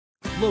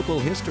local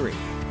history,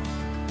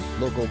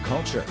 local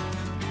culture,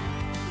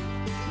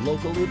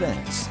 local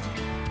events,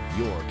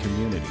 your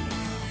community.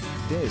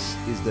 This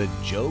is the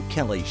Joe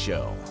Kelly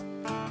Show.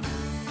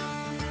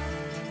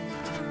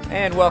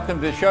 And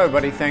welcome to the show,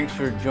 everybody. Thanks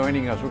for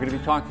joining us. We're going to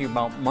be talking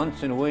about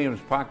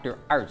Munson-Williams-Proctor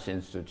Arts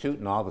Institute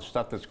and all the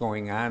stuff that's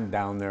going on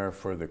down there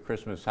for the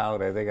Christmas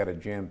holiday. They got a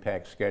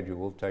jam-packed schedule.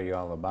 We'll tell you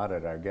all about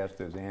it. Our guest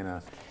is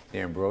Anna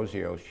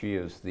D'Ambrosio. She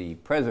is the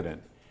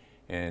president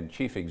and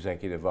chief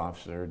executive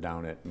officer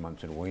down at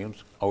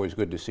Munson-Williams. Always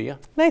good to see you.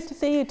 Nice to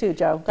see you too,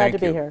 Joe. Glad to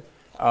be here.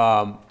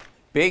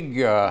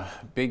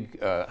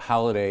 Big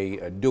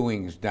holiday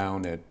doings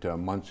down at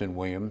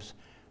Munson-Williams.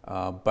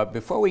 But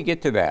before we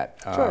get to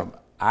that, sure.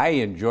 I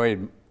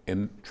enjoyed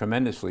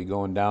tremendously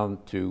going down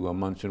to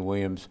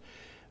Munson-Williams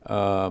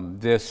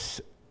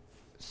this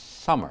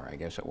summer, I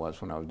guess it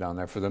was, when I was down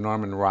there for the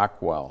Norman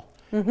Rockwell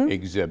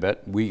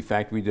exhibit. In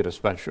fact, we did a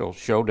special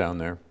show down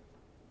there.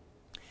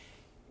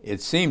 It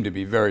seemed to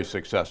be very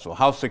successful.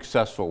 How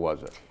successful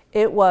was it?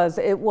 It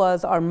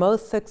was our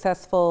most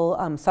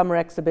successful summer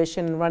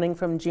exhibition running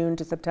from June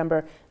to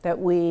September that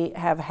we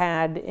have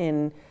had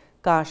in,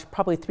 gosh,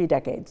 probably 3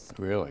 decades.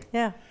 Really?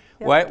 Yeah.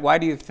 Why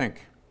do you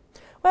think?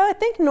 Well, I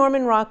think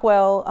Norman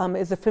Rockwell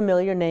is a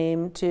familiar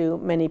name to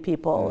many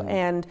people.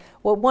 And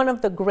one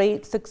of the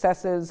great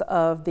successes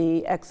of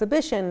the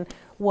exhibition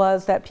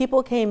was that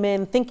people came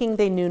in thinking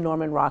they knew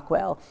Norman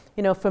Rockwell,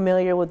 you know,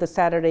 familiar with the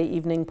Saturday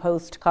Evening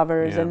Post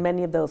covers and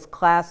many of those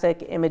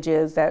classic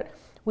images that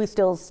we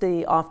still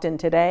see often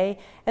today.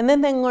 And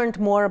then they learned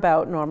more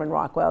about Norman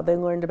Rockwell. They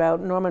learned about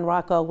Norman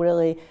Rockwell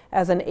really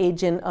as an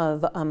agent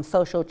of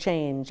social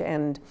change,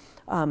 and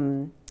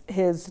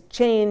his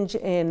change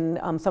in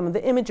some of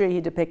the imagery he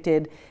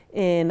depicted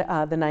in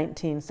the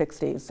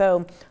 1960s.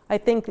 So I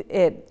think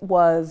it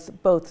was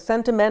both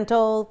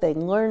sentimental, they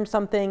learned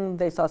something,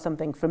 they saw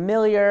something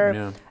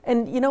familiar,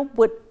 and you know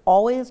what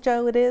always,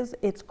 Joe,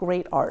 it's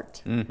great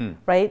art,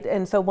 right?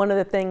 And so one of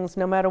the things,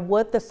 no matter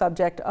what the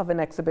subject of an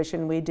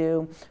exhibition we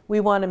do, we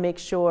want to make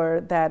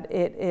sure that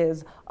it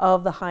is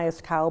of the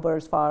highest caliber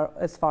as far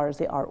as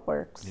the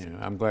artworks. Yeah,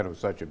 I'm glad it was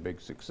such a big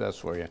success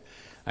for you.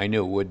 I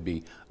knew it would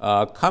be.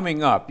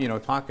 Coming up, you know,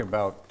 talking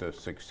about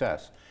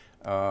success,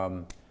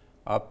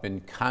 up in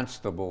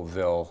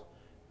Constableville,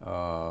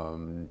 I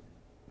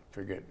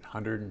forget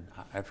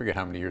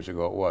how many years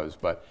ago it was,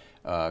 but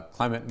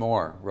Clement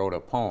Moore wrote a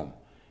poem,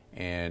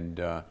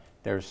 and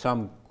there's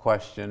some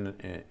question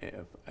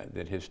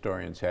that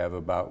historians have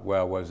about,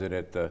 well, was it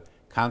at the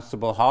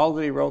Constable Hall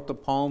that he wrote the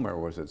poem, or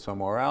was it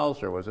somewhere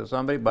else, or was it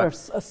somebody? But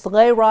or a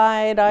sleigh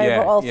ride,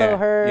 I've also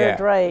heard,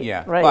 right?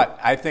 Yeah, right. But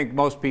I think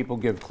most people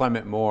give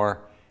Clement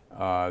Moore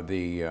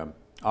the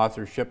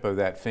authorship of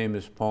that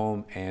famous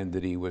poem, and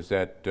that he was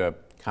at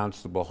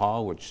Constable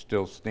Hall, which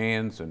still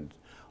stands and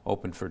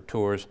open for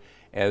tours,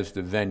 as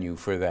the venue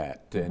for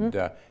that.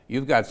 And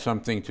you've got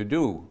something to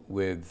do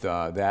with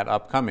that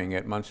upcoming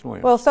at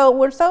Munson-Williams. Well, so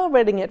we're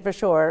celebrating it for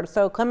sure.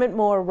 So Clement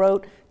Moore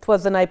wrote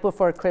 "'Twas the Night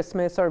Before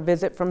Christmas," or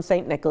 "Visit from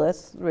St.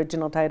 Nicholas,"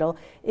 original title,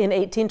 in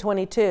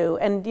 1822.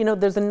 And you know,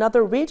 there's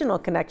another regional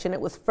connection.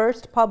 It was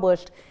first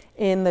published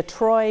in the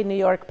Troy, New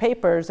York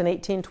papers in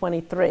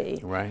 1823.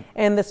 Right.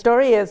 And the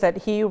story is that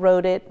he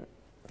wrote it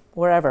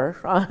wherever,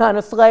 on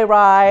a sleigh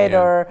ride,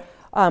 or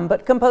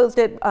but composed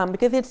it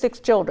because he had 6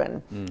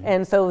 children.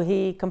 And so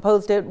he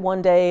composed it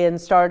one day and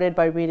started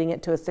by reading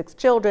it to his 6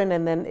 children,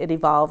 and then it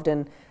evolved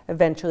and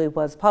eventually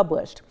was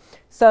published.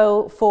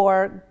 So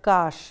for,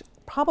 gosh,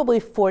 probably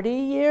 40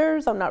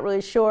 years, I'm not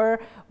really sure,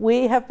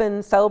 we have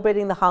been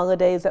celebrating the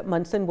holidays at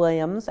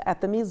Munson-Williams,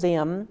 at the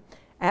museum,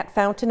 at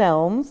Fountain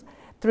Elms,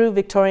 through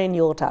Victorian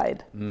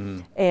Yuletide.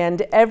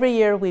 And every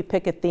year we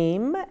pick a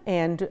theme,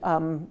 and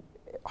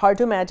hard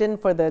to imagine,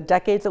 for the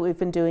decades that we've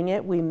been doing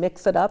it, we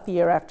mix it up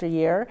year after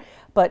year.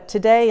 But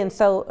today,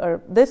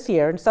 this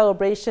year, in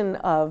celebration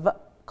of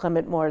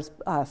Clement Moore's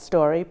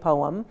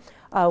poem,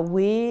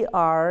 we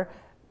are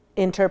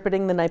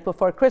interpreting The Night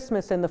Before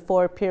Christmas in the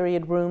 4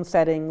 period room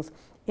settings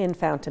in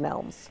Fountain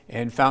Elms.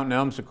 And Fountain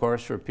Elms, of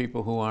course, for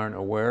people who aren't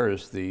aware,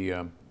 is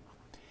the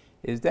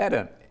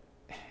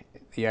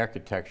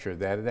architecture,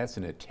 that's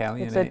an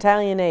Italianate? It's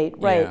Italianate,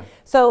 right. Yeah.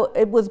 So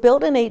it was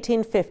built in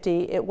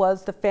 1850. It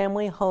was the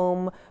family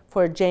home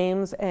for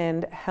James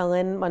and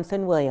Helen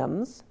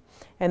Munson-Williams,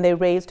 and they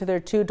raised their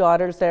 2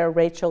 daughters there,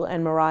 Rachel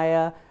and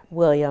Mariah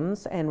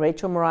Williams. And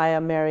Rachel and Mariah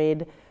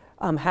married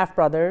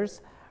half-brothers.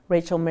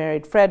 Rachel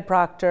married Fred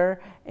Proctor,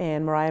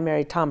 and Mariah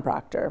married Tom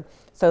Proctor.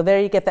 So there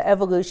you get the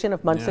evolution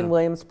of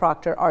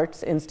Munson-Williams-Proctor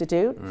Arts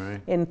Institute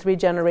in 3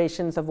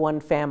 generations of one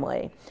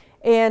family.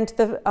 And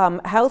the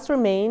house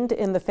remained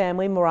in the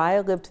family.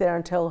 Mariah lived there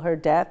until her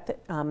death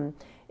in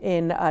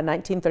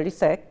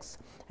 1936,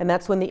 and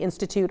that's when the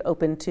Institute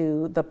opened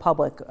to the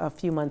public a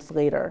few months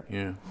later.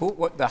 Yeah.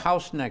 The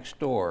house next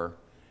door?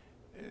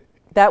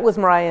 That was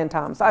Mariah and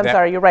Tom's. I'm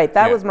sorry, you're right.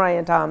 That was Mariah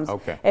and Tom's.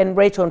 Okay. And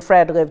Rachel and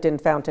Fred lived in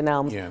Fountain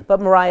Elms. Yeah.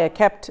 But Mariah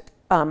kept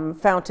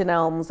Fountain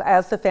Elms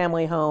as the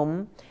family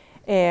home.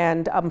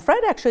 And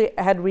Fred actually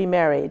had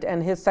remarried,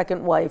 and his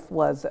second wife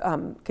was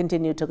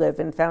continued to live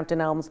in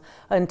Fountain Elms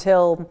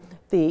until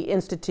the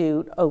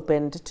Institute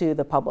opened to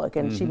the public,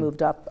 and she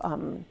moved up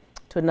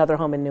to another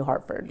home in New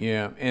Hartford.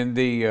 Yeah, and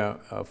the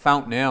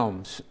Fountain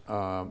Elms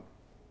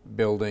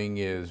building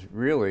is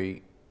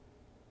really,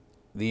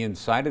 the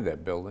inside of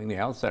that building, the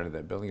outside of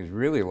that building is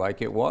really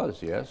like it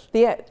was, yes?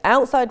 The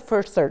outside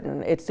for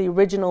certain. It's the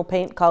original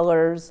paint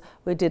colors.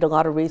 We did a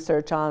lot of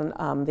research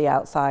on the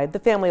outside. The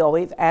family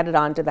always added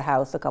on to the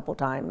house a couple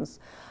times.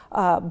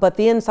 But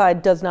the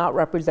inside does not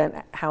represent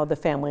how the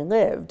family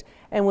lived.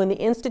 And when the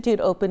Institute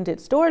opened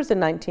its doors in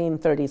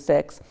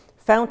 1936,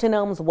 Fountain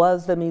Elms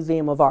was the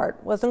Museum of Art.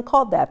 It wasn't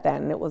called that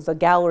then. It was a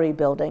gallery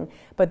building.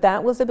 But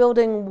that was a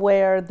building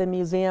where the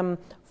museum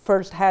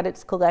first had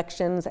its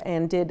collections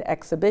and did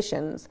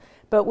exhibitions.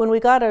 But when we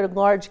got a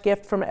large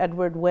gift from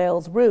Edward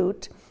Wales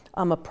Root,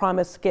 a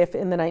promised gift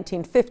in the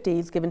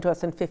 1950s, given to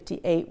us in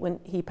 '58 when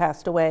he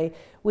passed away,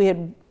 we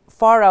had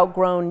far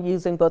outgrown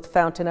using both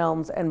Fountain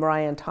Elms and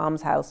Mariah and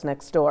Tom's house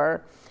next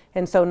door.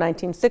 And so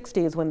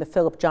 1960 is when the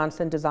Philip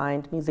Johnson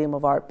designed Museum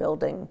of Art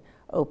building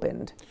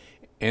opened.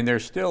 And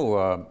there's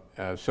still,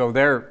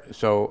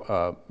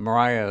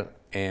 Mariah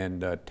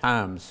and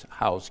Tom's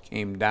house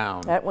came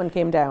down. That one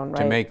came down,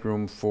 right? To make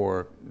room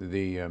for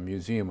the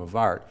Museum of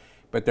Art.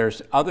 But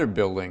there's other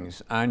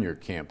buildings on your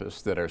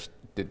campus that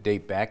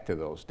date back to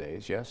those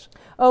days, yes?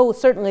 Oh,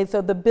 certainly.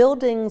 So the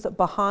buildings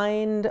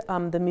behind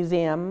the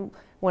museum,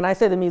 when I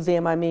say the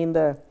museum, I mean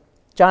the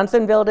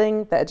Johnson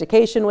building, the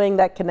education wing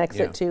that connects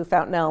it to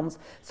Fountain Elms.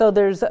 So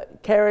there's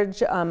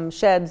carriage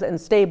sheds and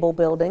stable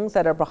buildings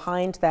that are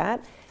behind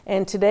that.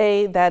 And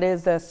today that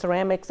is the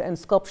ceramics and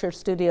sculpture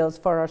studios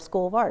for our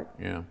School of Art.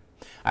 Yeah.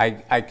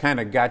 I kind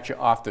of got you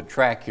off the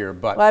track here,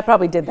 but... Well, I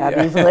probably did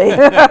that easily.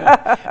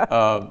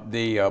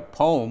 The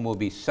poem will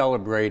be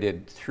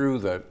celebrated through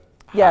the house.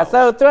 Yeah,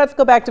 so let's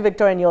go back to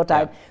Victorian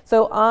Yuletide. Yeah.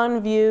 So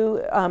on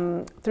view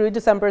through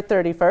December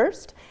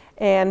 31st,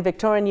 and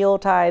Victorian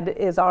Yuletide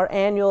is our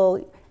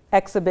annual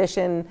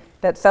exhibition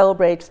that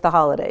celebrates the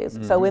holidays.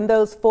 So in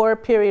those 4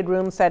 period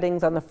room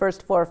settings on the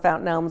first floor,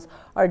 Fountain Elms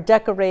are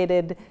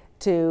decorated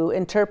to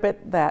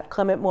interpret that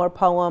Clement Moore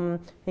poem,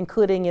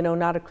 including,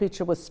 Not a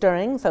Creature Was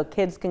Stirring, so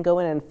kids can go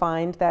in and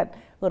find that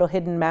little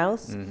hidden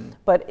mouse.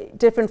 But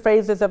different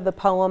phrases of the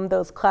poem,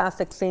 those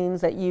classic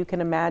scenes that you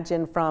can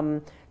imagine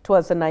from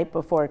Twas the Night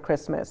Before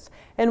Christmas.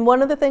 And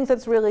one of the things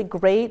that's really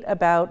great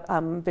about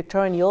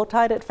Victorian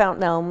Yuletide at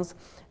Fountain Elms,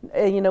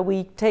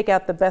 we take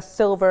out the best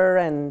silver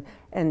and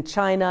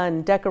china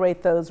and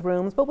decorate those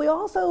rooms, but we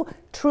also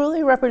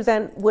truly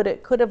represent what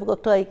it could have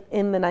looked like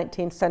in the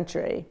 19th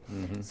century.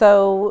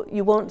 So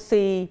you won't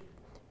see,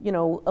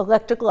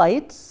 electric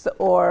lights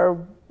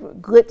or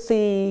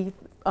glitzy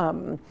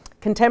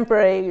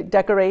contemporary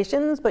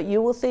decorations, but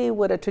you will see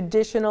what a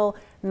traditional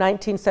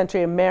 19th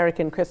century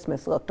American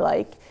Christmas looked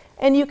like.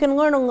 And you can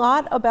learn a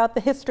lot about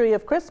the history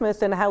of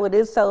Christmas and how it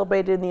is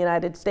celebrated in the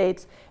United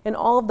States and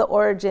all of the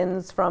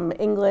origins from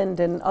England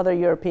and other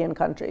European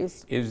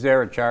countries. Is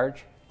there a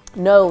charge?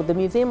 No, the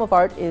Museum of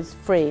Art is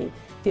free.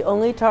 The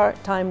only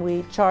time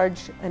we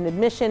charge an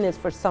admission is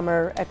for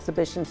summer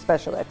exhibitions,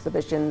 special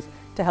exhibitions,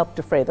 to help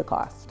defray the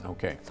cost.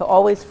 Okay. So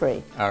always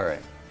free. All right.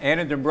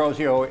 Anna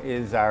D'Ambrosio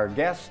is our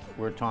guest.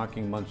 We're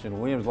talking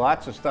Munson-Williams.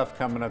 Lots of stuff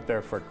coming up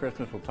there for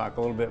Christmas. We'll talk a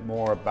little bit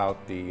more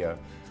about the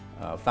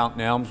Fountain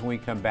Elms when we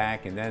come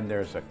back, and then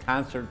there's a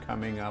concert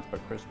coming up, a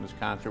Christmas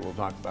concert. We'll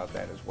talk about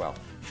that as well.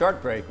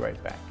 Short break,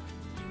 right back.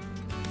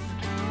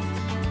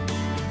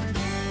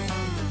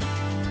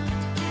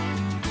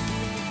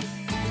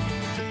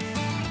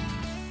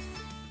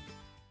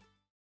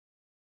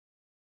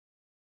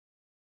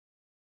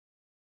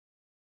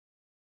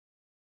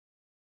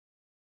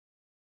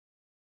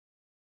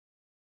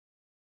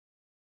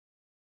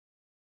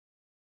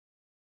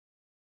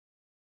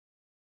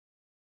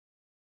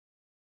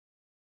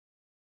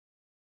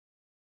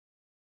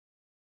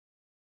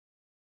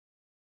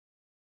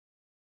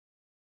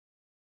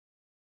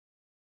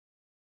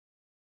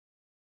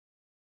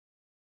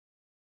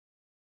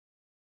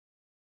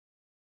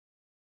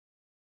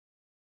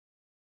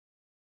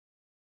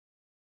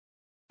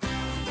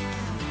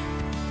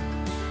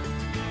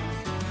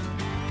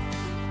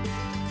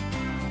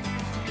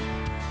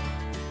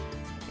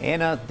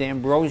 Anna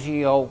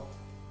D'Ambrosio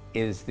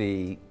is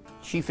the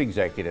Chief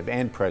Executive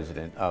and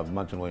President of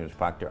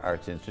Munson-Williams-Proctor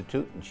Arts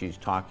Institute, and she's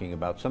talking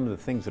about some of the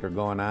things that are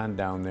going on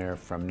down there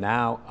from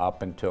now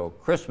up until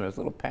Christmas, a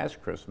little past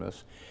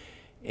Christmas,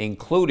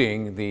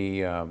 including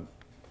the,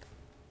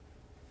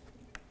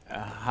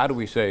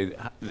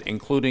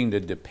 including the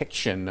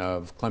depiction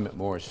of Clement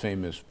Moore's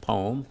famous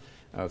poem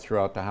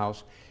throughout the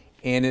house.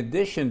 In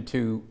addition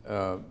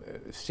to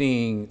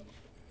seeing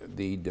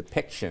the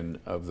depiction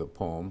of the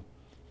poem,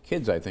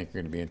 kids, I think, are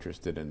going to be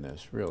interested in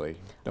this, really.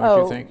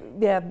 Don't you think?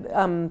 Yeah,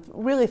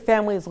 really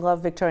families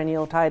love Victorian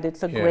Yuletide.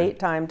 It's a great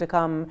time to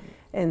come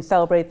and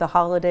celebrate the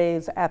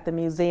holidays at the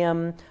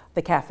museum.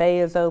 The cafe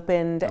is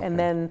opened, and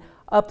then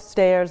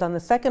upstairs on the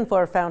second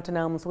floor of Fountain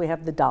Elms, we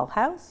have the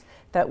dollhouse.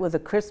 That was a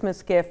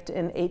Christmas gift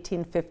in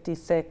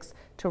 1856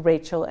 to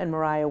Rachel and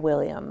Mariah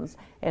Williams.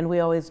 And we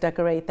always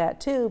decorate that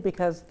too,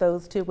 because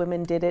those two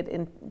women did it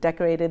and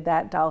decorated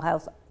that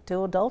dollhouse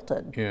to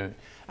adulthood. Yeah,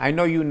 I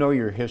know you know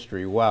your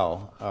history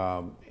well,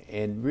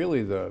 and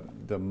really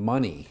the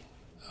money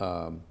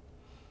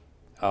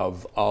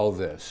of all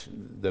this,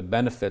 the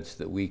benefits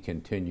that we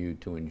continue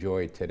to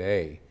enjoy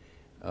today,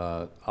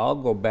 all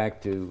go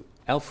back to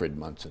Alfred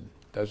Munson,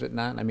 does it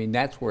not? I mean,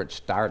 that's where it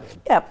started.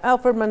 Yeah,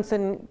 Alfred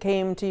Munson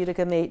came to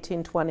Utica in the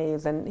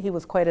 1820s, and he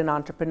was quite an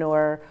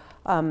entrepreneur.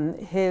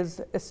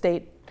 His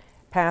estate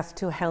passed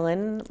to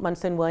Helen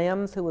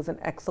Munson-Williams, who was an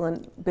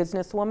excellent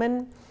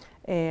businesswoman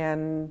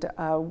and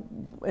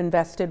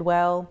invested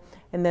well,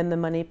 and then the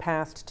money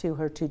passed to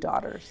her two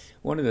daughters.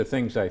 One of the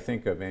things I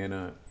think of,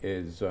 Anna,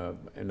 is,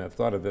 and I've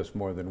thought of this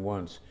more than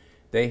once,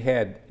 they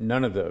had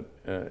none of the,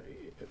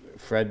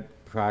 Fred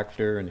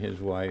Proctor and his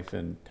wife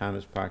and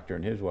Thomas Proctor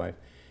and his wife,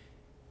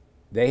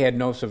 they had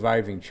no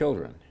surviving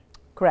children.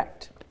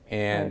 Correct.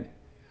 And right.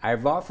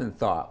 I've often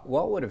thought,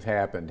 what would have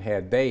happened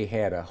had they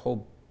had a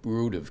whole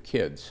brood of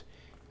kids?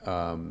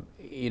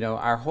 You know,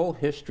 our whole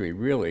history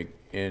really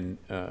in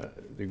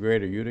the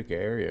greater Utica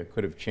area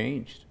could have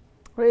changed.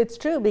 It's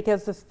true,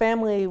 because this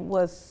family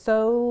was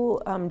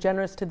so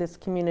generous to this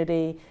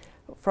community,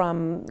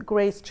 from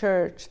Grace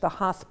Church, the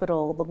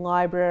hospital, the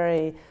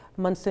library,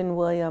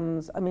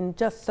 Munson-Williams, I mean,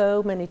 just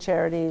so many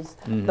charities,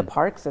 the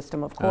park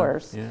system, of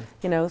course. Yeah.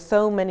 You know,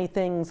 so many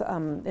things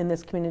in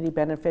this community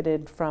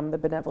benefited from the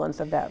benevolence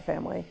of that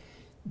family.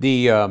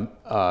 The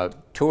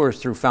tours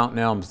through Fountain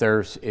Elms,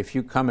 there's, if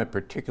you come at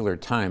particular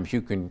times,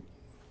 you can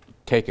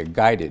take a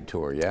guided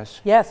tour,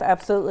 yes? Yes,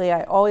 absolutely.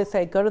 I always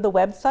say go to the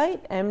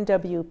website,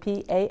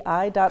 mwpai.org,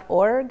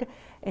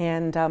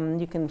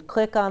 and you can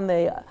click on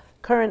the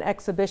current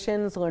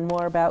exhibitions, learn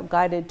more about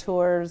guided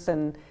tours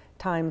and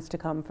times to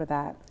come for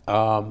that.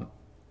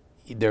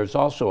 There's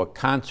also a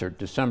concert,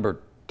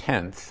 December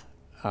 10th.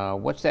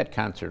 What's that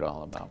concert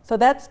all about? So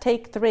that's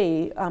Take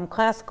Three,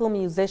 classical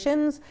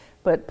musicians,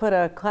 but put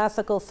a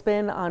classical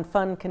spin on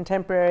fun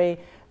contemporary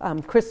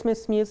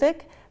Christmas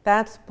music.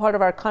 That's part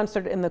of our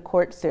Concert in the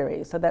Court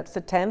series. So that's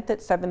the 10th at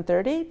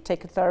 7:30.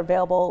 Tickets are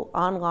available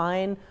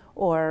online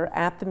or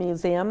at the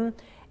museum.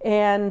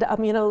 And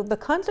you know, the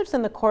Concerts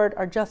in the Court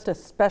are just a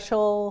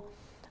special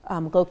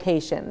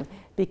location,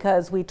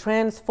 because we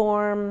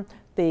transform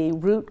the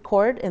root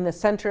court in the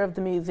center of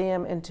the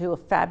museum into a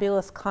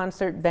fabulous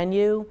concert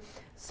venue.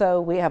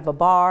 So we have a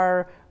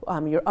bar,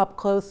 you're up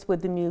close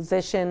with the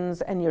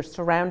musicians, and you're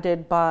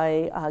surrounded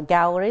by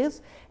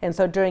galleries. And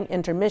so during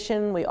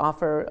intermission, we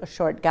offer a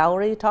short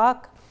gallery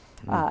talk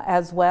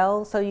as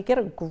well. So you get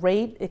a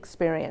great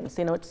experience.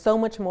 You know, it's so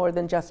much more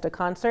than just a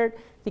concert.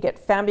 You get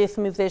fabulous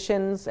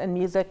musicians and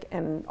music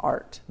and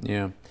art.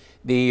 Yeah.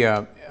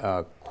 The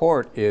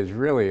court is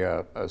really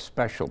a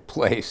special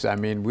place. I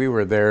mean, we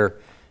were there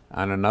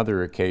on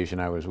another occasion.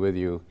 I was with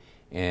you.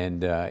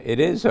 And it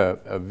is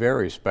a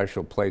very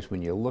special place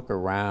when you look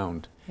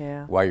around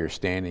while you're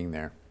standing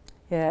there.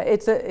 Yeah,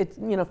 it's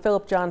you know,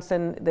 Philip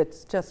Johnson,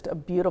 that's just a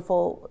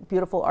beautiful,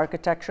 beautiful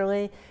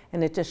architecturally,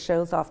 and it just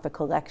shows off the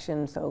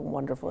collection so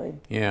wonderfully.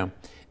 Yeah,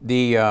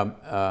 the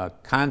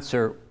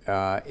concert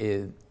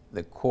in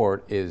the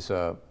court is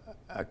a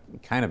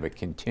kind of a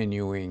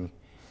continuing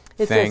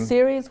thing. It's a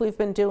series we've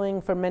been doing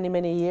for many,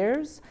 many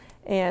years.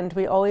 And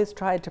we always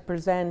try to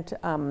present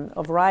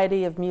a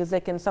variety of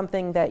music and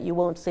something that you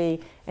won't see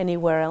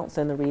anywhere else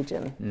in the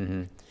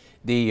region.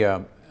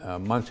 The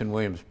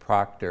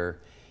Munson-Williams-Proctor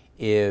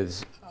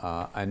is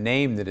a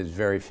name that is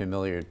very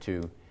familiar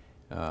to,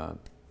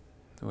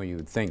 well, you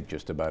would think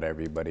just about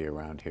everybody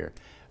around here.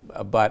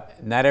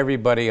 But not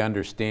everybody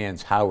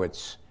understands how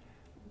it's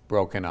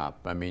broken up.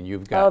 I mean,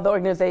 you've got... Oh, the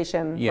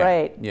organization,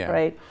 right,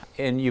 right.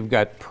 And you've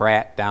got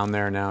Pratt down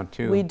there now,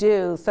 too. We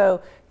do.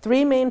 So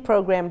 3 main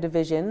program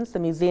divisions: the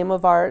Museum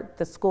of Art,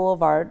 the School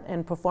of Art,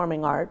 and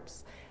Performing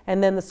Arts.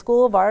 And then the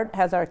School of Art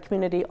has our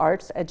community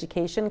arts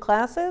education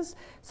classes.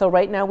 So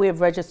right now we have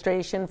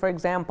registration, for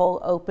example,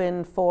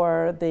 open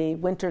for the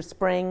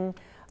winter-spring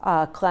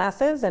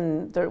classes,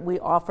 and we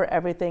offer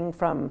everything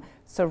from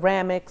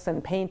ceramics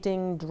and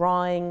painting,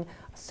 drawing,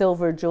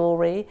 silver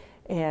jewelry,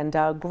 and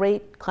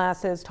great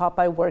classes taught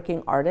by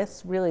working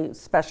artists, really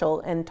special,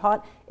 and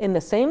taught in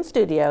the same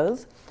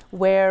studios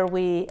where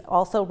we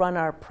also run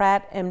our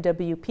Pratt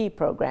MWP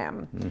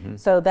program.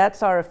 So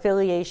that's our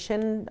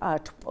affiliation,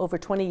 over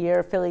 20-year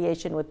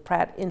affiliation with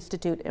Pratt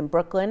Institute in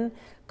Brooklyn,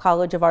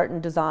 College of Art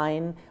and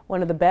Design,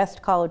 one of the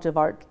best College of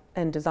Art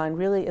and Design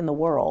really in the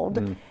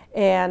world.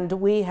 And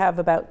we have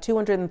about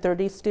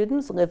 230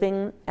 students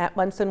living at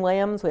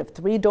Munson-Williams. We have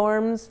 3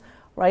 dorms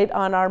right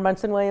on our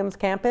Munson-Williams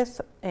campus,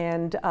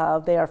 and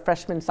they are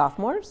freshmen,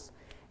 sophomores,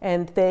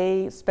 and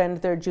they spend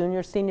their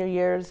junior, senior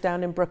years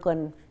down in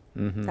Brooklyn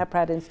at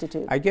Pratt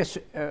Institute. I guess,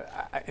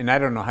 and I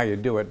don't know how you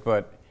do it,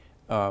 but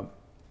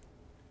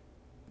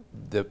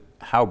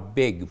how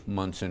big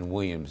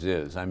Munson-Williams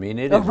is. I mean,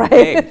 it is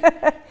big.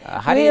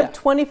 We have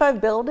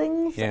 25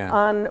 buildings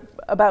on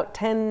about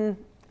 10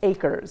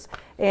 acres.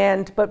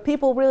 But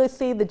people really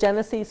see the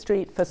Genesee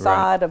Street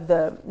facade of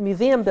the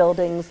museum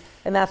buildings,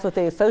 and that's what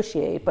they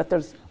associate, but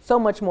there's so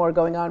much more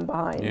going on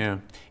behind. Yeah.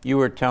 You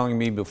were telling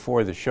me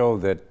before the show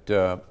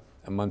that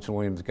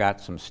Munson-Williams got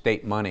some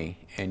state money,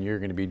 and you're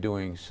going to be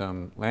doing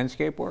some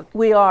landscape work?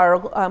 We are.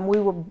 We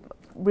were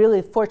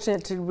really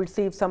fortunate to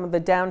receive some of the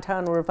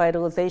Downtown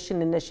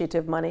Revitalization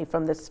Initiative money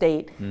from the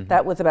state.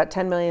 That was about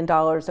 $10 million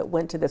that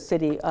went to the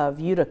city of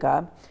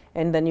Utica,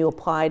 and then you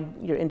applied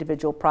your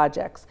individual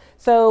projects.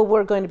 So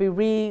we're going to be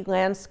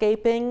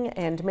re-landscaping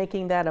and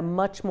making that a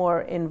much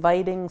more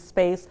inviting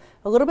space,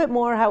 a little bit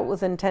more how it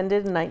was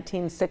intended in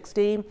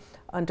 1960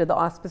 under the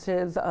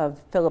auspices of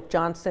Philip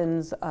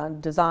Johnson's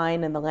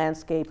design and the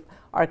landscape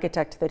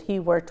architect that he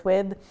worked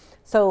with.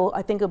 So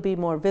I think it'll be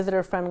more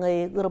visitor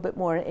friendly, a little bit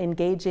more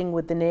engaging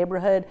with the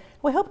neighborhood.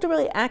 We hope to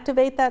really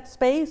activate that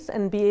space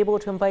and be able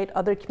to invite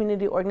other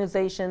community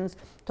organizations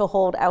to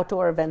hold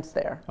outdoor events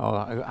there.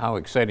 Oh, how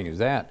exciting is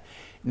that?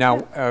 Now,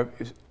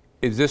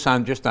 is this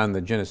just on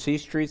the Genesee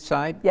Street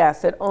side?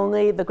 Yes,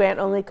 the grant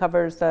only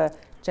covers the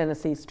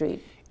Genesee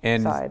Street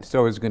side.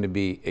 So it's going to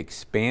be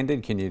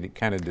expanded? Can you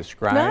kind of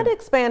describe? Not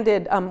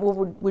expanded.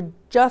 We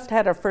just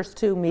had our first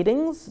 2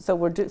 meetings, so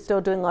we're still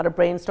doing a lot of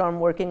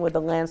brainstorm working with a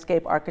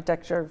landscape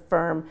architecture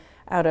firm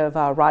out of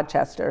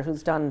Rochester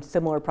who's done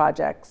similar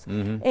projects.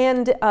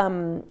 And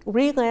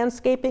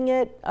re-landscaping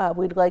it,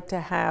 we'd like to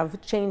have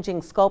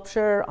changing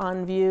sculpture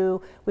on view.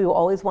 We will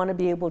always want to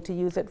be able to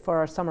use it for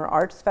our Summer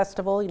Arts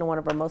Festival, one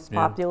of our most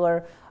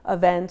popular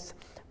events.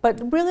 But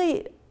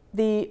really,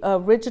 the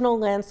original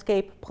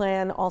landscape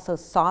plan also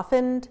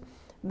softened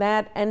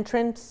that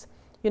entrance.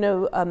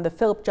 The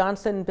Philip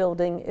Johnson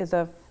building is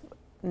a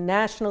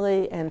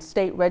nationally and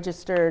state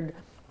registered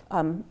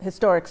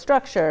historic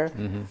structure,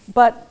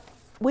 but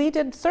we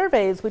did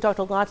surveys, we talked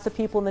to lots of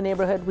people in the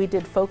neighborhood, we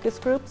did focus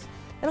groups,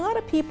 and a lot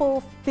of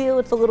people feel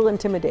it's a little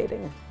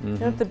intimidating.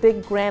 It's a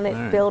big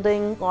granite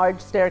building, large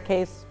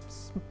staircase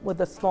with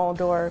a small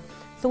door.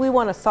 So we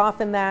want to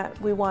soften that.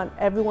 We want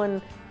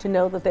everyone to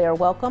know that they are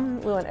welcome.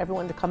 We want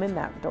everyone to come in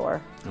that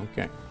door.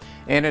 Okay.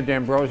 Anna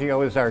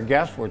D'Ambrosio is our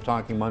guest. We're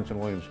talking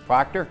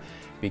Munson-Williams-Proctor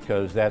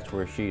because that's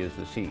where she is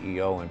the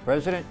CEO and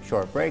president.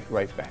 Short break,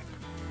 right back.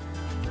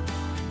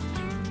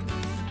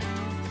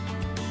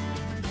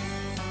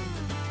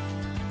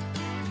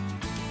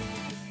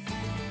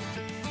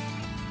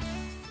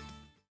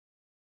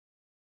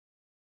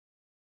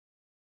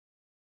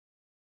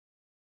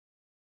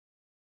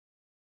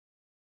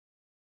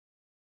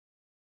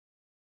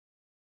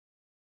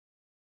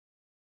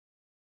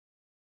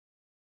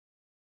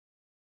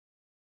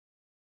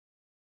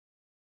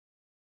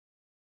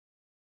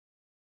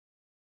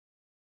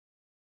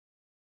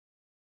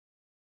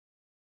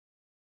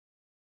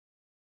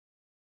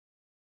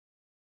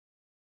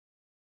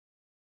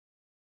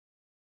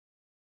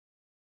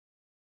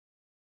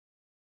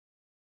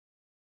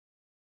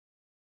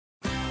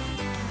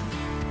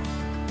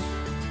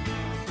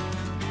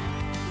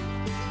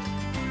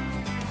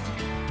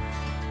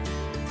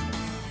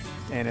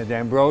 Anna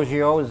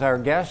D'Ambrosio is our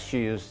guest.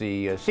 She is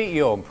the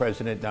CEO and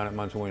president down at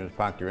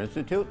Munson-Williams-Proctor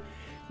Institute.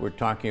 We're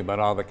talking about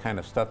all the kind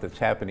of stuff that's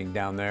happening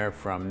down there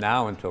from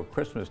now until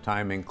Christmas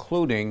time,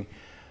 including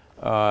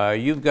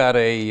you've got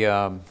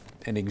an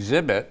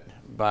exhibit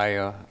by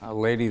a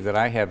lady that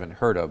I haven't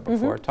heard of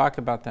before. Talk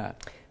about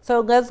that.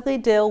 So Lesley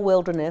Dill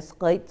Wilderness,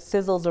 Light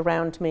Sizzles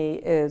Around Me,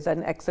 is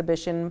an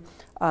exhibition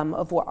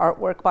of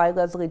artwork by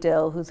Lesley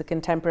Dill, who's a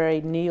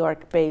contemporary New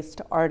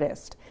York-based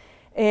artist.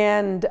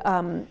 And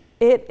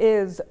it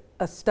is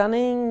a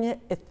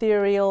stunning,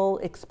 ethereal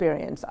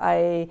experience.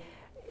 I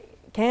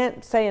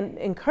can't say and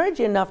encourage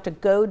you enough to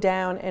go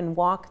down and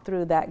walk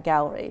through that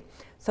gallery.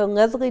 So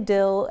Lesley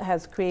Dill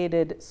has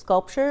created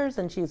sculptures,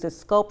 and she uses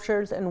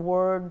sculptures and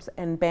words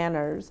and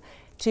banners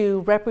to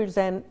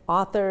represent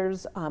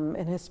authors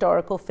and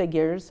historical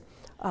figures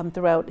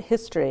throughout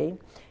history.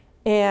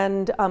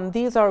 And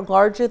these are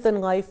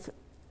larger-than-life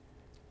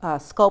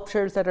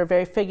sculptures that are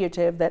very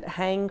figurative that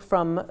hang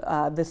from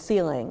the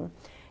ceiling.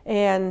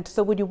 And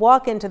so when you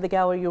walk into the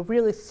gallery, you're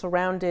really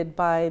surrounded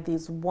by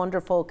these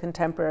wonderful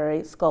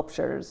contemporary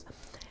sculptures.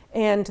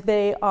 And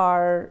they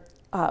are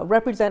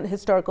represent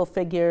historical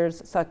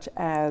figures such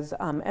as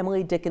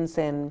Emily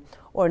Dickinson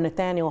or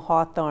Nathaniel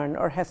Hawthorne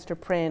or Hester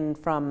Prynne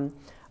from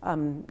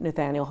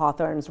Nathaniel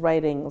Hawthorne's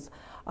writings,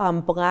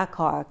 Black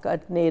Hawk, a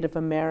Native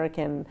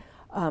American,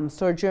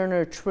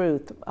 Sojourner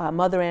Truth,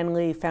 Mother Ann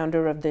Lee,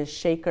 founder of the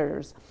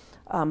Shakers,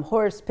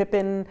 Horace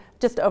Pippin,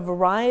 just a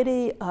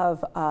variety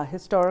of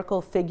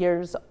historical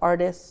figures,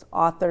 artists,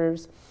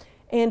 authors,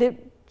 and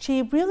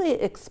she really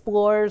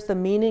explores the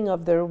meaning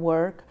of their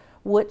work,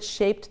 what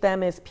shaped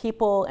them as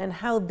people, and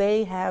how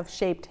they have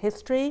shaped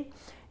history,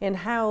 and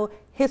how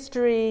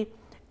history,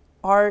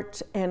 art,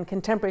 and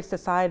contemporary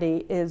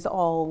society is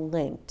all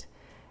linked.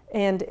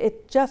 And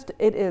it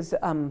is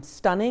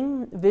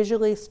stunning,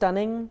 visually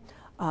stunning.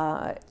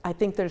 I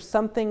think there's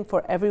something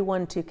for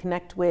everyone to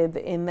connect with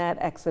in that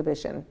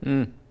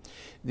exhibition.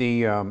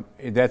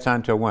 That's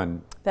on till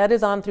when? That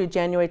is on through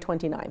January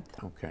 29th.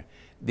 Okay.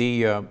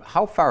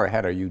 How far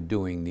ahead are you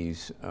doing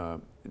these,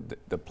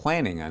 the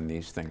planning on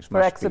these things?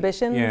 For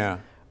exhibitions? Yeah.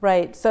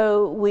 Right.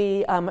 So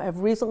we have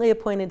recently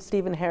appointed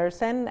Stephen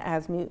Harrison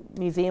as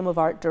Museum of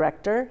Art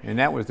Director. And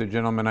that was the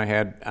gentleman I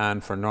had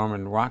on for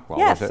Norman Rockwell,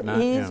 Yes, was it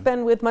not? he's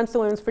been with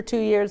Munson-Williams for 2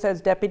 years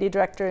as Deputy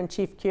Director and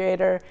Chief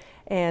Curator.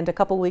 And a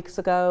couple weeks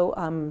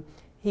ago,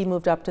 he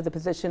moved up to the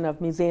position of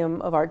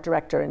Museum of Art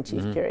Director and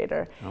Chief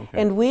Curator.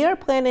 Okay. And we are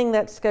planning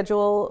that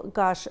schedule,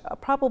 gosh,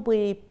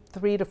 probably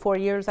 3 to 4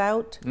 years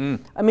out. I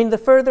mean, the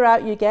further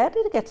out you get,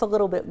 it gets a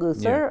little bit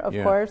looser, of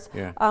course.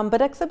 Yeah.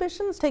 But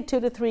exhibitions take 2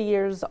 to 3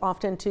 years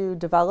often to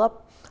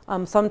develop.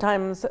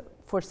 Sometimes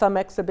for some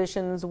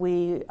exhibitions,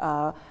 we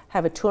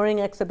have a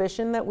touring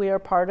exhibition that we are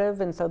part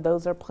of, and so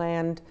those are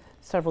planned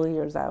several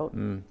years out.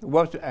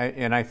 Well,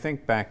 and I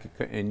think back,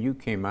 and you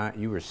came out,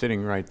 you were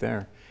sitting right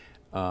there,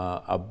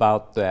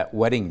 about that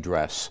wedding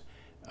dress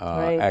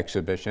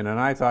exhibition, and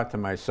I thought to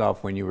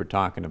myself when you were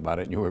talking about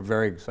it, and you were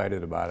very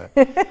excited about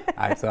it,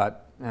 I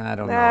thought, I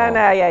don't know.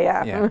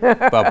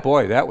 Yeah. But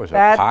boy, that was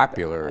a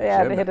popular exhibit.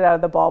 Yeah, to hit it out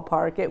of the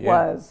ballpark. It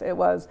was.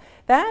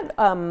 That,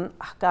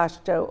 gosh,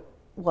 Joe,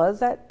 was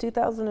that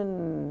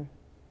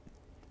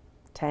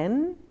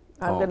 2010?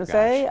 I'm going to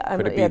say.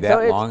 Could it be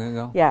that long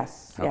ago?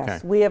 Yes,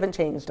 yes. We haven't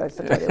changed. I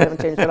said we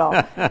haven't changed at all.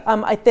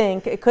 I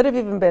think it could have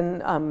even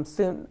been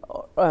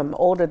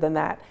older than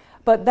that.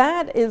 But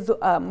that is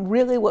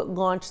really what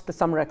launched the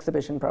summer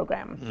exhibition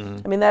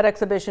program. I mean, that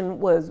exhibition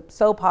was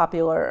so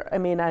popular. I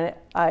mean, it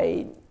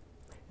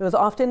was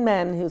often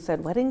men who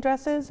said wedding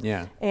dresses,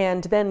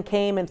 and then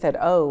came and said,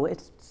 "Oh,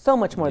 it's so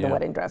much more than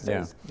wedding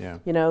dresses."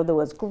 You know, there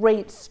was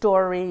great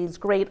stories,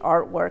 great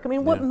artwork. I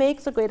mean, what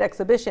makes a great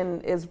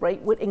exhibition is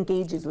what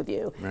engages with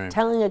you,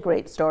 telling a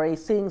great story,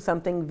 seeing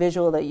something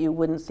visual that you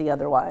wouldn't see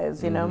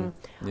otherwise. You know,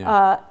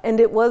 and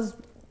it was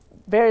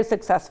very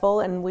successful,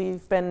 and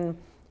we've been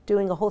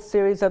doing a whole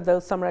series of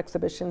those summer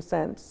exhibitions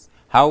since.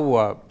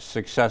 How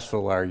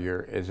successful are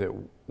is it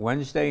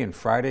Wednesday and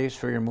Fridays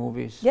for your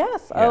movies?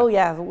 Yes. Yeah. Oh,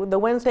 yeah. The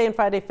Wednesday and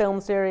Friday film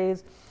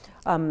series.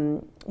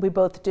 We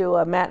both do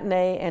a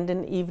matinee and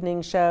an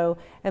evening show,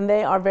 and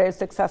they are very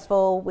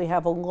successful. We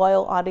have a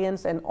loyal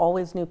audience and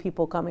always new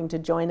people coming to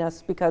join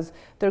us because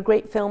they're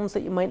great films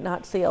that you might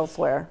not see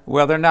elsewhere.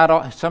 Well, they're not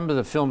all, some of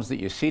the films that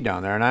you see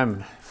down there, and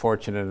I'm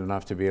fortunate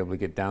enough to be able to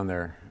get down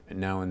there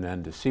now and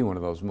then to see one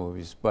of those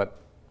movies, but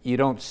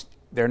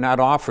they're not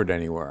offered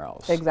anywhere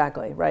else.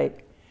 Exactly, right.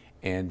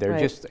 And they're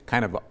just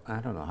kind of, I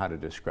don't know how to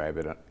describe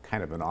it,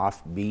 kind of an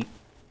offbeat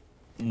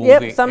movie.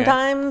 Yep,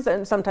 sometimes,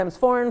 and sometimes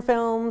foreign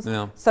films,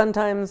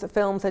 sometimes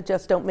films that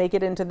just don't make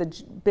it into the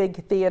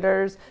big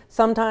theaters.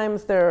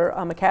 Sometimes they're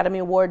Academy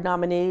Award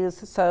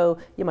nominees, so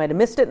you might have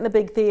missed it in the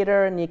big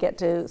theater and you get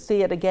to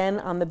see it again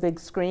on the big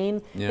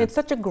screen. It's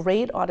such a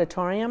great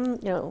auditorium,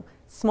 you know,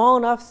 small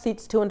enough,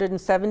 seats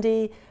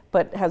 270,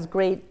 but has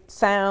great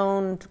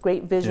sound,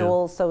 great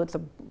visuals, so it's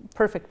a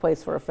perfect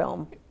place for a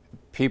film.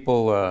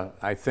 People,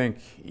 I think,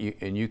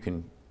 and you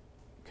can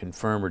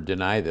confirm or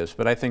deny this,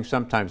 but I think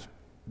sometimes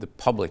the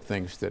public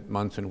thinks that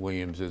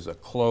Munson-Williams is a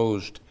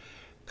closed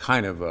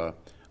kind of a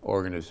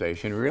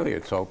organization. Really,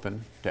 it's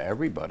open to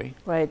everybody.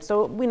 Right.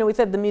 So, you know, we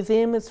said the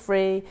museum is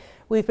free.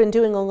 We've been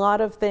doing a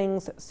lot of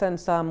things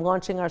since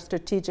launching our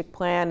strategic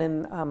plan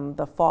in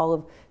the fall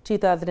of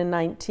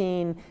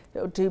 2019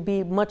 to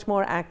be much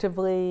more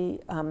actively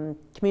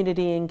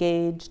community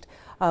engaged.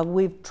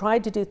 We've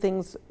tried to do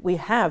things, we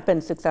have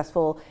been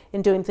successful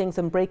in doing things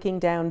and breaking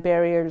down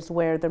barriers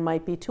where there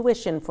might be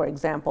tuition, for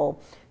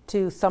example,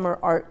 to summer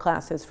art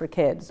classes for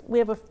kids. We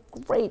have a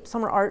great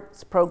summer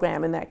arts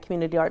program in that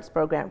community arts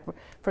program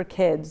for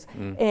kids.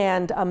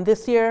 And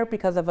this year,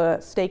 because of a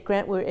state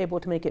grant, we were able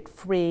to make it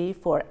free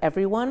for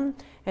everyone.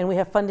 And we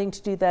have funding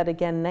to do that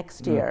again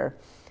next year.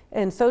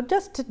 And so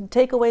just to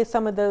take away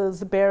some of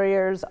those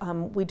barriers,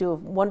 we do a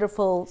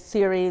wonderful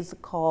series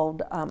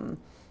called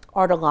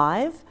Art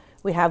Alive.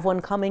 We have one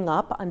coming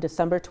up on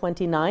December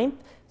 29th.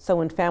 So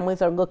when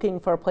families are looking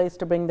for a place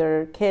to bring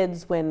their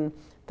kids when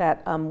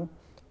that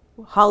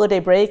holiday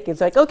break is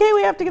like, okay,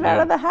 we have to get out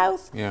of the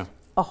house.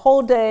 A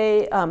whole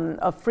day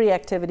of free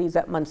activities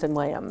at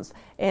Munson-Williams.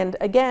 And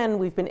again,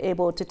 we've been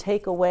able to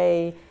take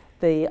away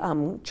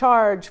the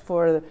charge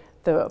for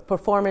the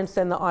performance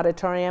in the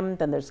auditorium.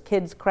 Then there's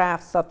kids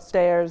crafts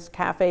upstairs.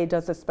 Cafe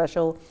does a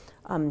special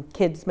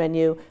kids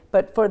menu.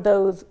 But for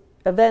those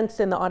events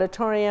in the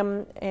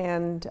auditorium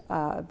and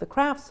the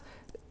crafts,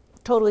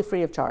 totally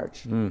free of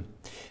charge.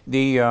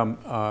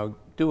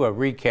 Do a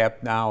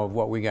recap now of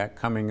what we got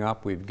coming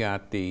up. We've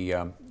got the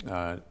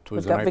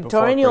We've got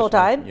Victorian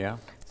Yuletide.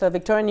 So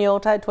Victorian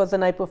Yuletide, Twas the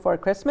Night Before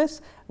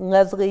Christmas.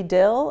 Lesley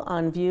Dill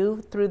on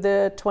view through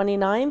the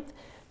 29th.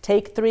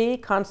 Take 3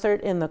 concert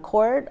in the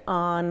court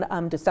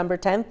on December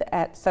 10th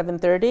at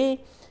 7:30.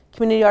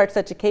 Community arts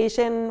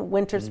education,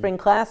 winter spring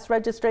class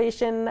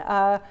registration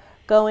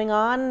going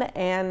on,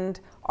 and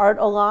Art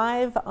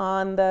Alive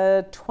on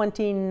the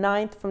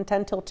 29th from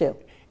 10 till 2.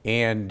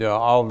 And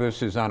all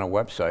this is on a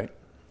website.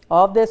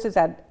 All of this is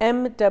at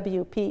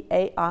mwpai.org.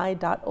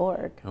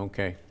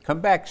 Okay. Come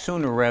back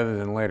sooner rather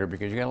than later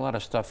because you got a lot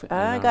of stuff.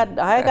 I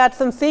got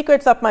some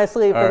secrets up my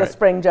sleeve for the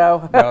spring,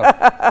 Joe. Well,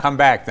 come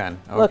back then.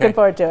 Okay? Looking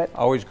forward to it.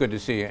 Always good to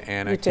see you,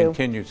 and You too.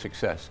 continued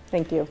success.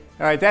 Thank you.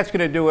 All right, that's going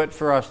to do it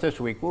for us this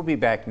week. We'll be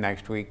back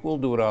next week. We'll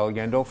do it all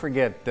again. Don't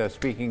forget,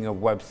 speaking of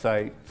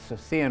websites,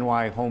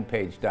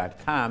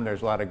 cnyhomepage.com.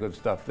 There's a lot of good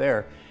stuff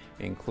there,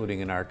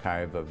 including an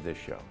archive of this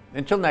show.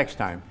 Until next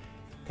time,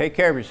 take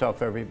care of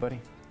yourself,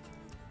 everybody.